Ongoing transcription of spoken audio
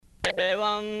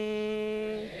एवं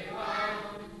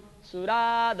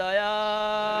सुरादय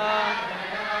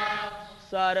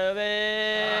सर्वे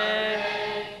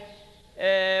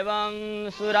एवं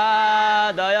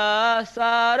सुरादय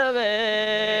सर्वे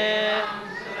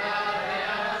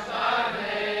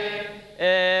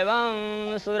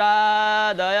एवं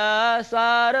सुरादय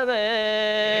सर्वे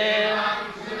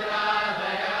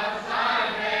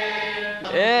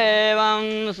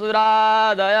एवं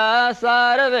सुरादय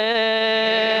सर्वे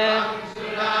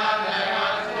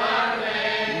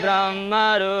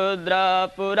ब्रह्मरुद्र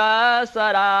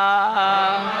पुरःसरा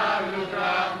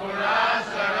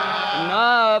न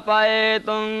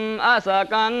पयितुम्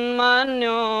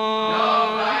असकन्मन्यो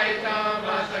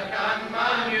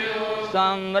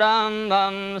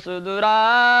संरम्भं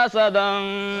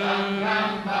सुदुरासदम्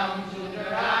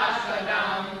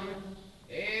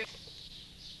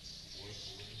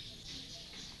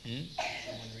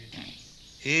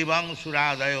एवं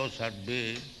सुरादयो सर्वे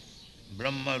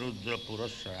ब्रह्मरुद्र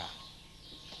पुरःसरा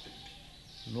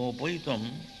नोपैतम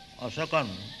असकन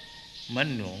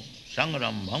मन्यो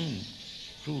संरम्भं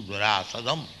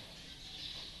सुदुरासदम.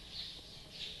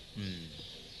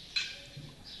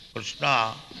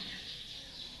 Krishna,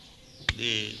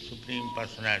 the Supreme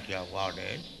Personality of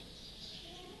Godhead,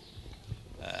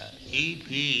 if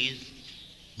he is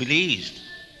pleased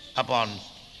upon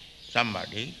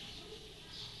somebody,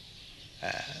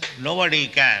 nobody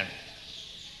can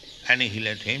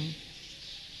annihilate him.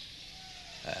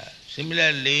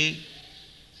 Similarly,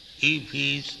 if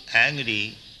he is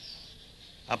angry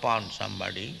upon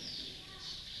somebody,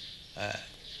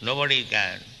 nobody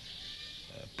can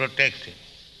protect him.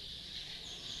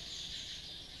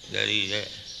 There is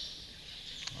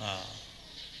a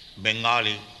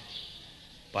Bengali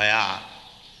payar,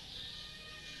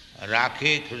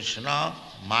 Rakhe Krishna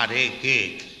Mare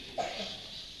Ke,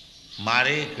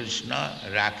 Mare Krishna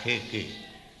Rakhe Ke.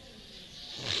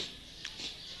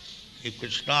 If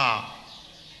Krishna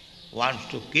wants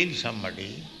to kill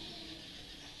somebody,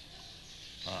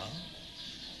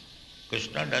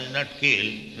 Krishna does not kill,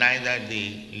 neither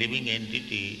the living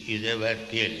entity is ever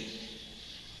killed.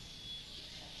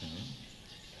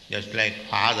 Just like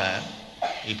father,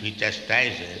 if he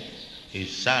chastises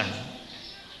his son,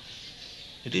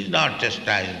 it is not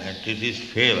chastisement, it is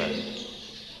favor.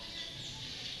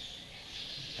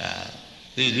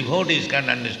 The devotees can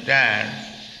understand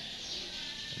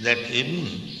that even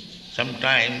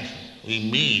sometimes we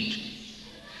meet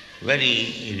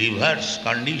very reverse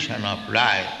condition of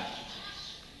life,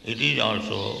 it is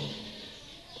also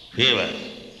favor.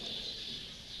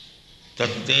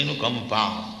 Tattenu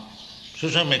kampam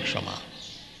susamekshama.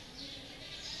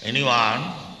 Anyone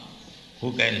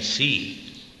who can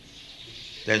see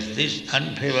that this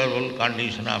unfavorable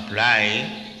condition of life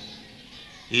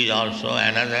is also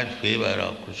another favor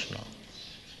of Krishna.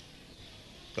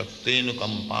 Tattenu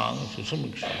kampam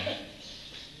susamekshama.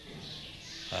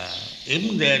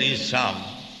 If there is some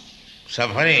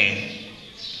suffering,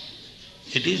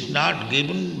 it is not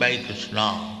given by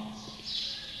Krishna.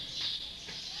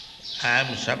 I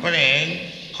am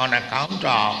suffering on account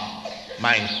of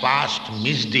my past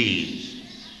misdeeds.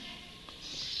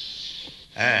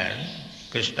 And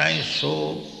Krishna is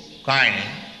so kind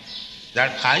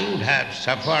that I would have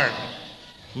suffered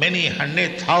many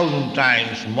 100,000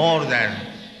 times more than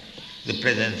the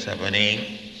present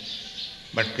suffering.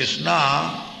 But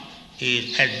Krishna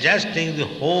is adjusting the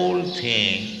whole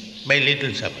thing by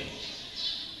little suffering.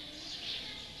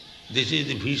 This is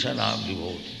the vision of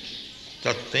devotees.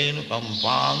 Tattenu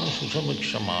kampanu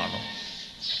susamiksamano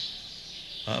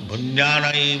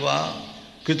bhunyana eva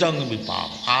kritang vipam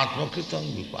atma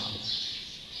kritang vipam.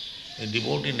 The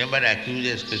devotee never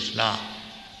accuses Krishna.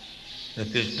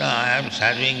 Krishna, I am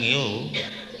serving you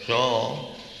so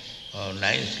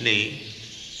nicely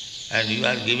and you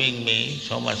are giving me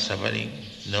so much suffering.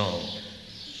 No,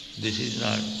 this is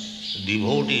not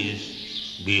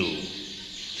devotee's view.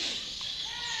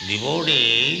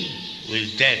 Devotee will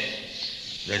take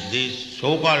that this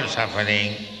so-called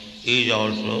suffering is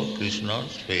also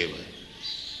Krishna's favor.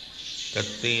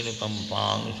 Tattenu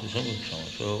kampang susamiksham.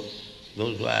 So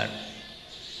those who are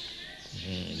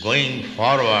going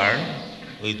forward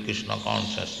with Krishna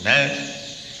consciousness,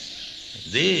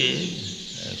 they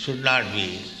should not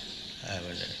be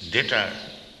deterred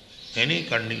any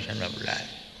condition of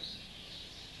life.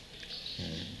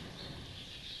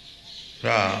 So,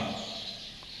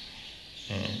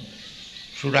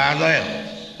 Suradaya.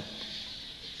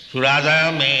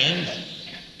 Suradaya means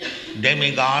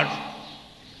demigod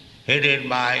headed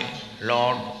by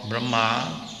Lord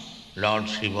Brahma, Lord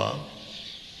Shiva,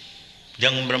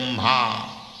 Jang Brahma,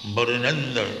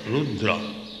 Varunanda, Rudra.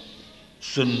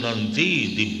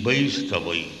 sunnanti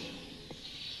dibbaistavai.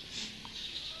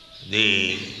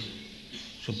 The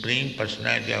Supreme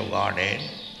Personality of Godhead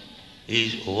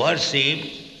is worshipped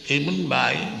even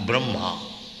by Brahma.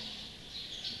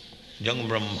 Jang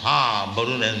Brahma,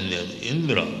 Varunendra,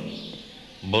 Indra,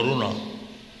 Varuna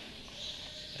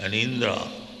and Indra,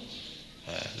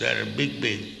 they are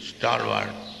big, stalwart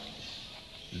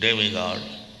demigods.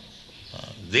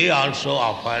 They also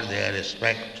offer their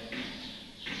respect.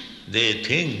 They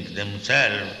think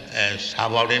themselves as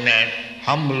subordinate,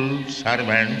 humble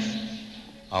servants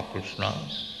of Krishna.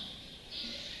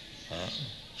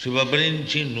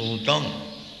 Shivabarinchi Nutam.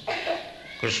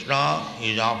 Krishna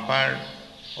is offered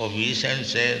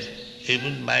obeisances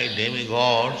even by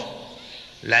demigods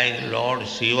like Lord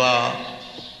Shiva,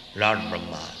 Lord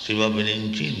Brahma.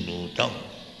 Shivabarinchi Nutam.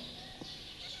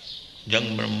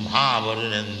 Jang Brahma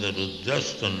Varunendra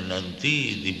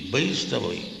Rudrastunnanti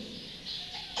Dibbaistavai.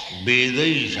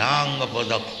 Vedai Shanga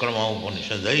Padakrama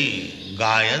Upanishadai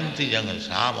Gayanti Janga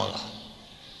Samaga.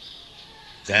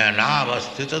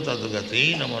 Dhanavasthita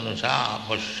Tadgatina Manusa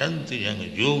Pashanti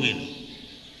Janga Yogin.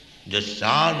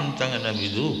 Jasantangana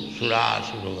Vidu Sura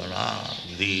Surugana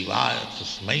Devaya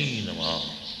Tasmai Namah.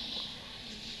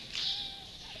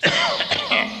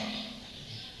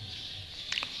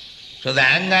 So the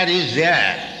anger is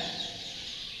there,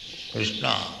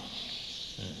 Krishna,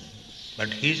 but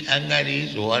his anger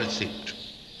is worshipped.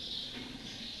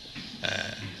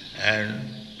 And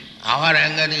our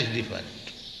anger is different.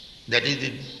 That is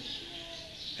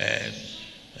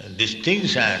the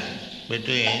distinction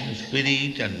between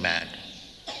spirit and matter.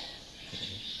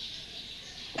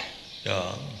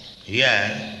 So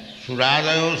here,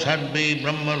 Suradayo Sarve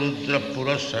Brahma Rudra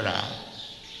Purasara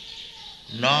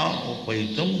na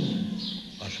upaitum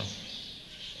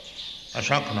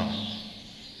asakna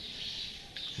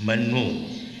manu.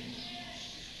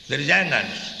 There is anger.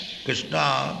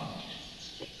 Krishna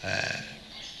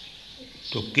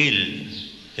to kill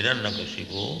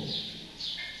Hiranyakashipu,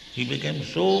 he became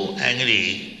so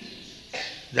angry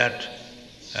that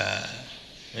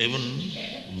even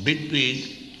big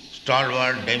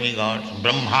stalwart demigods,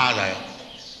 Brahmadaya,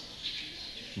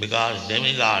 because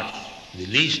demigods, the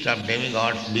least of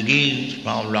demigods begins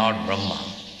from Lord Brahma.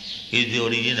 He is the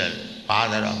original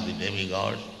father of the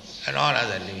demigods and all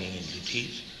other living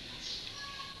entities.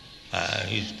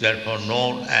 He is therefore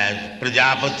known as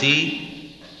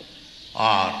Prajapati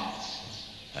or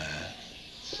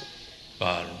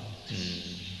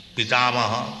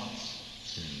Pitamaha,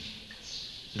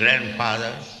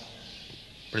 grandfather,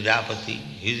 Prajapati.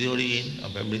 He is the origin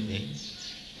of everything.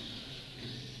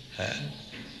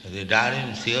 The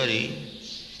Darwin theory,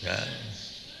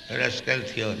 rascal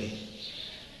theory,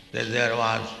 that there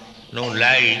was no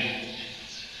light,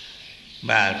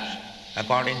 but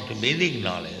according to Vedic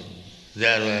knowledge,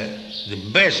 there was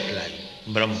the best light,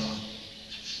 Brahma.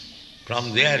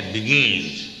 From there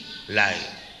begins life,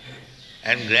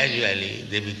 and gradually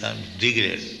they become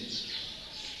degraded,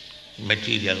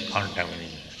 material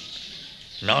contamination.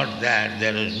 Not that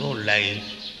there is no life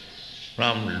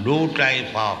from low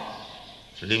type of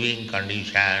living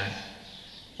condition,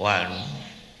 one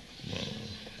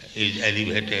is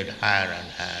elevated higher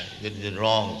and higher. That is the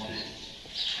wrong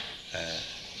thing.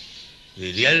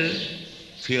 The real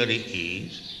theory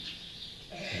is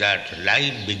that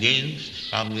life begins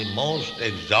from the most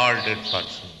exalted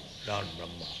person, Lord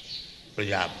Brahma,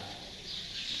 Prajapati.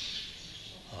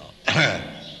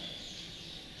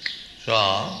 So,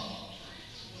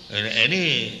 in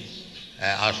any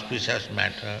auspicious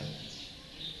matter,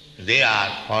 they are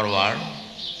forward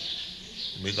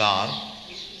because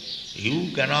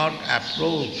you cannot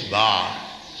approach God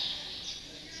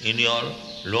in your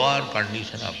lower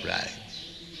condition of life.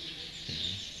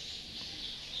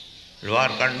 Lower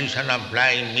condition of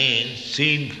life means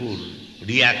sinful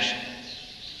reaction.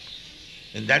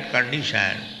 In that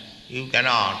condition, you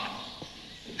cannot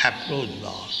approach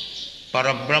God.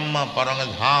 Parabrahma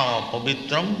paragadhama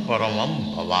pavitram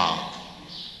paramam bhava.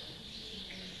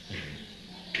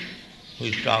 Who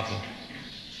is talking?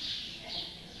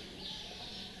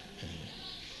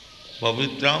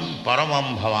 Pavitram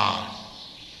paramam bhava.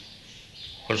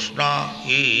 Krishna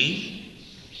is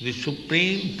the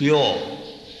supreme pure.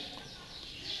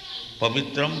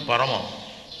 Pavitram paramam.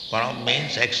 Param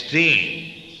means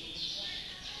extreme.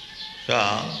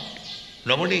 So,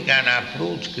 nobody can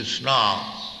approach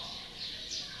Krishna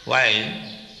while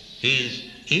he is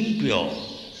impure.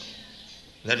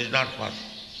 That is not possible.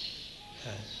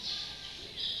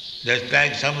 Just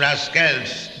like some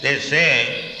rascals, they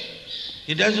say,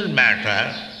 it doesn't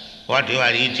matter what you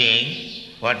are eating,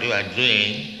 what you are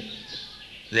doing,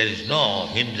 there is no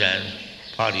hindrance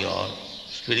for your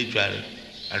spiritual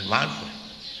advancement.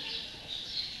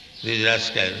 These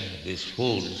rascals, these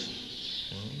fools,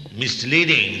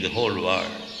 misleading the whole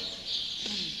world,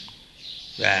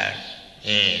 that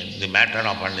in the matter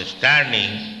of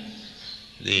understanding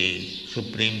the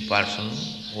Supreme Person,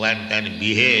 one can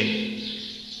behave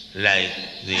like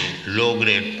the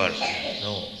low-grade person.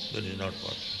 No, that is not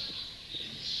possible.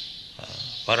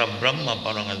 Parabrahma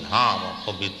parangadhama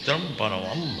pavitram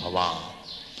paramam bhava.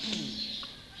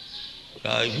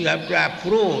 So if you have to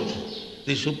approach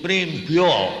the Supreme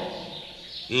pure,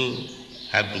 you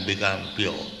have to become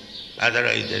pure.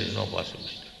 Otherwise there is no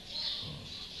possibility.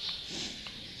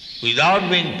 Without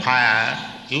being fire,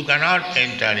 you cannot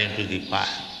enter into the fire.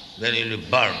 Then you will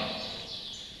burn.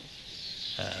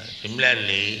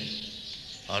 Similarly,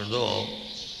 although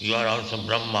you are also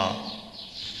Brahma,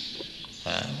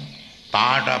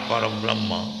 part of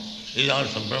Parabrahma is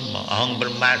also Brahma. Aham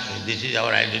Brahmasmi, this is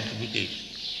our identification.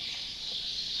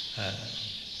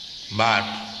 But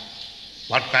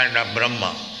what kind of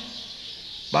Brahma?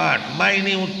 But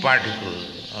minute particle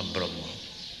of Brahma.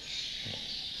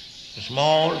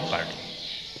 Small particle.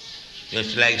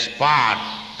 Just like spark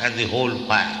and the whole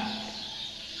fire.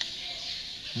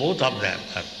 Both of them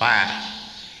are fire.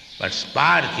 But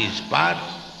spark is spark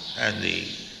and the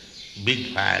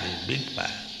big fire is big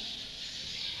fire.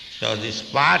 So the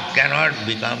spark cannot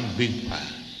become big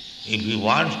fire. If he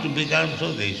wants to become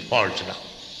so, then it falls down.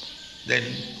 Then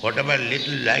whatever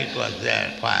little light was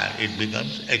there, fire, it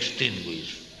becomes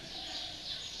extinguished.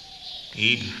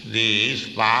 If the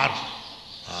spark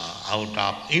out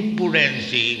of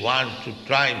impudence wants to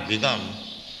try and become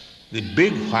the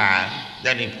big fire,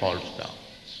 then it falls down.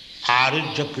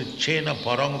 Arujya krichena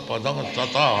parang padang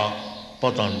tata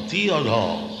patanti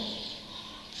adha.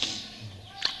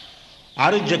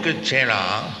 Arujya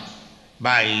krichena,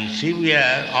 by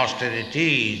severe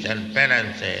austerities and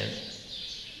penances,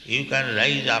 you can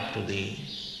rise up to the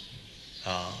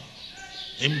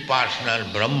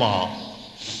impersonal Brahma,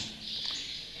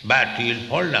 but you will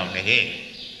fall down again.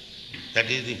 That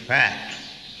is the fact.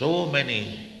 So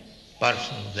many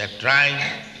persons are trying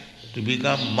to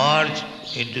become merged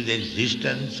into the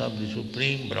existence of the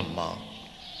Supreme Brahma,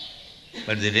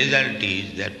 but the result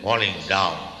is they are falling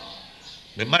down.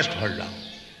 They must fall down.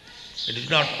 It is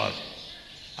not possible.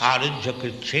 Arujya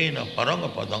krichena paranga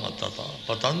padanga tata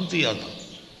patanti adha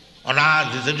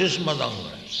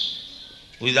anadhitajusmadanga.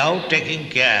 Without taking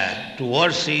care to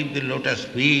worship the lotus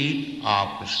feet of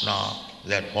Krishna,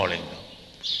 they are falling down.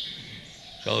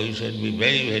 So you should be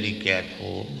very, very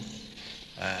careful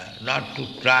not to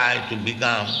try to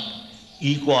become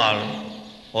equal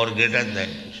or greater than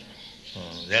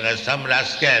Krishna. There are some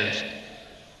rascals,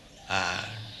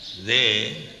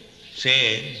 they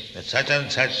say that such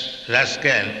and such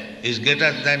rascal is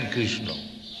greater than Krishna.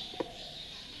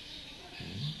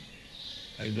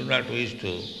 I do not wish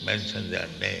to mention their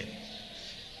name.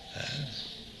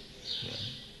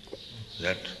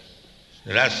 That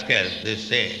rascals, they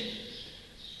say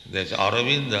that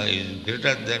Aurobindo is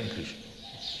greater than Krishna.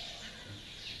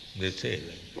 They say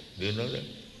that. Do you know that?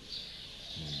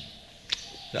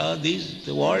 So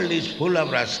the world is full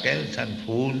of rascals and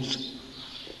fools.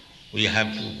 We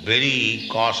have to very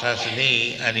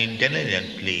cautiously and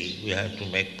intelligently, we have to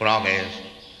make progress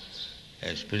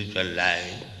in spiritual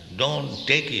life. Don't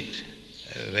take it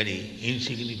very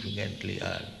insignificantly.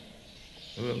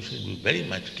 We should be very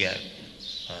much careful.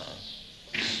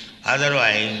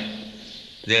 Otherwise,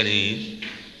 there is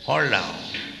fall down.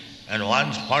 And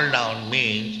once fall down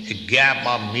means a gap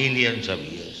of millions of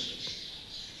years.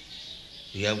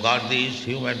 We have got this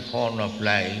human form of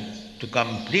life to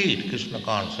complete Krishna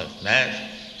consciousness,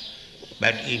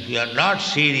 but if you are not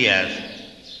serious,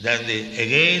 then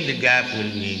again the gap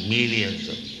will be millions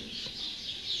of years.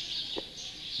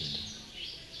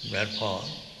 Therefore,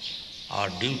 our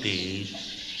duty is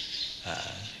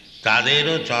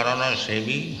Tadero Charana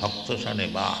Sevi Bhakta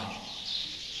Sanebas.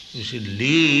 You should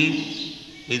live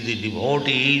with the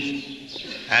devotees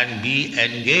and be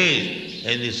engaged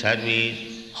in the service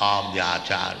of the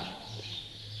Acharya.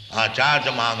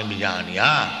 Acharya mang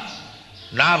vijaniya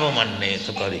navamanne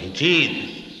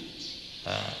sakarichit.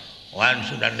 One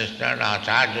should understand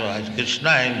Acharya as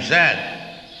Krishna himself.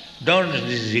 Don't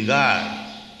disregard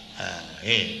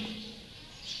him.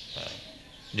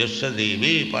 Jasya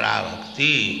devi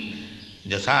parabhakti,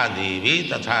 jasa devi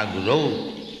tatha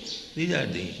guru. These are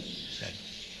the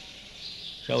sects.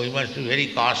 So we must be very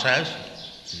cautious.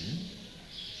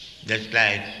 Just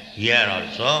like here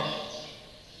also,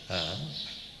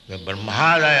 the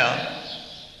Brahmadaya,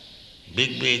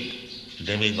 big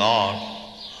demigod,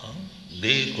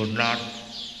 they could not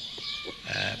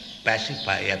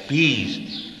pacify,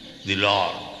 appease the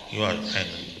Lord, you are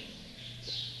angry.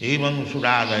 Evam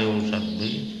Suradayo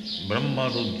Sadvi, Brahma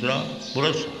Rudra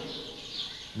Purasa.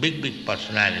 Big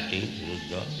personality,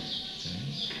 Rudra.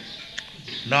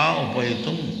 Now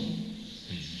Upaitum,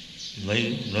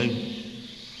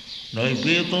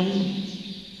 Noipetum,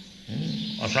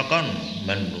 Asakan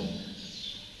Mandu.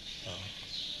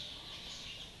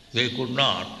 They could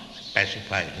not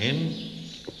pacify him,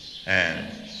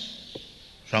 and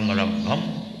Sangarabham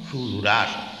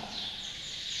Sudurasa.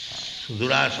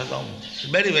 Sudurasadam,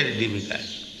 very difficult.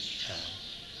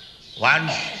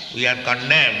 Once we are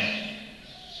condemned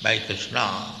by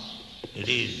Krishna, it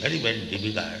is very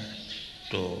difficult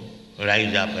to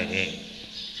rise up again.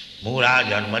 Mura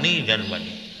Janmani.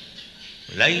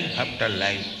 Life after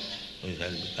life we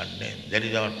shall be condemned. That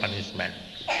is our punishment.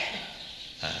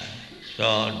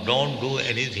 So don't do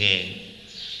anything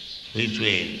which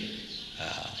will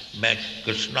make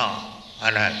Krishna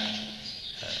unhappy.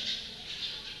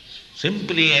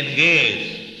 Simply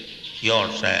engage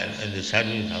yourself in the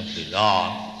service of the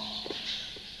Lord.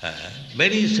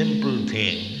 Very simple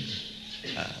thing.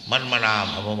 Manmana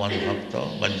bhavaman bhakta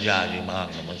vajjajima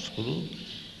namaskuru.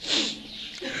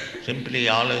 Simply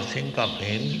always think of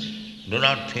him. Do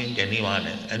not think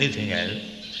anything else.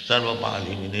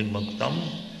 Sarvapadhi vinirmuktam.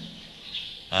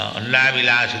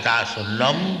 Annavilasita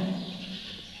sunnam.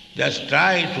 Just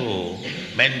try to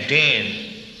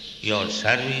maintain your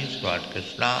service toward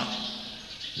Krishna.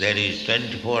 There is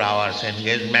 24 hours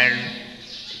engagement,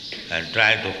 and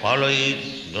try to follow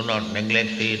it. Do not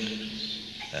neglect it.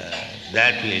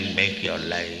 That will make your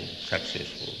life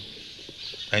successful.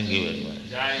 Thank you very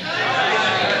much.